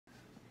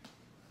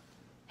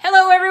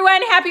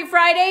happy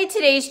Friday.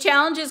 Today's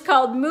challenge is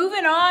called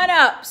Moving On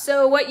Up.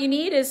 So what you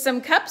need is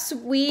some cups.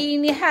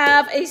 We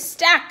have a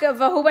stack of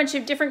a whole bunch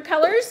of different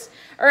colors,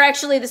 or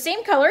actually the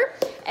same color,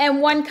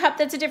 and one cup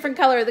that's a different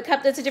color. The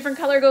cup that's a different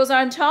color goes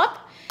on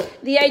top.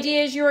 The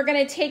idea is you are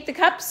going to take the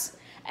cups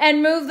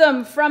and move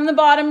them from the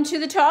bottom to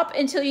the top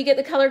until you get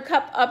the colored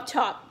cup up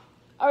top.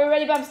 Are we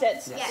ready,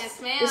 Bumsteads?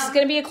 Yes, ma'am. This is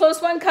going to be a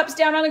close one. Cups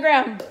down on the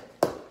ground.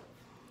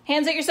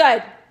 Hands at your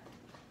side.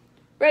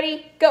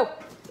 Ready, go.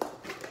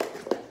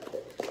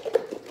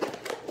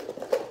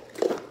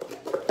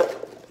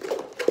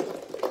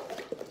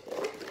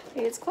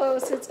 It's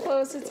close, it's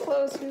close, it's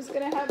close. Who's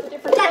going to have the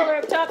different color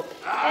up top?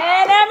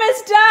 And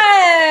Emma's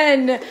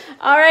done.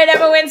 All right,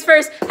 Emma wins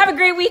first. Have a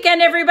great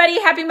weekend, everybody.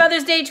 Happy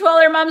Mother's Day to all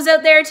our moms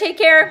out there. Take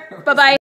care. Bye-bye.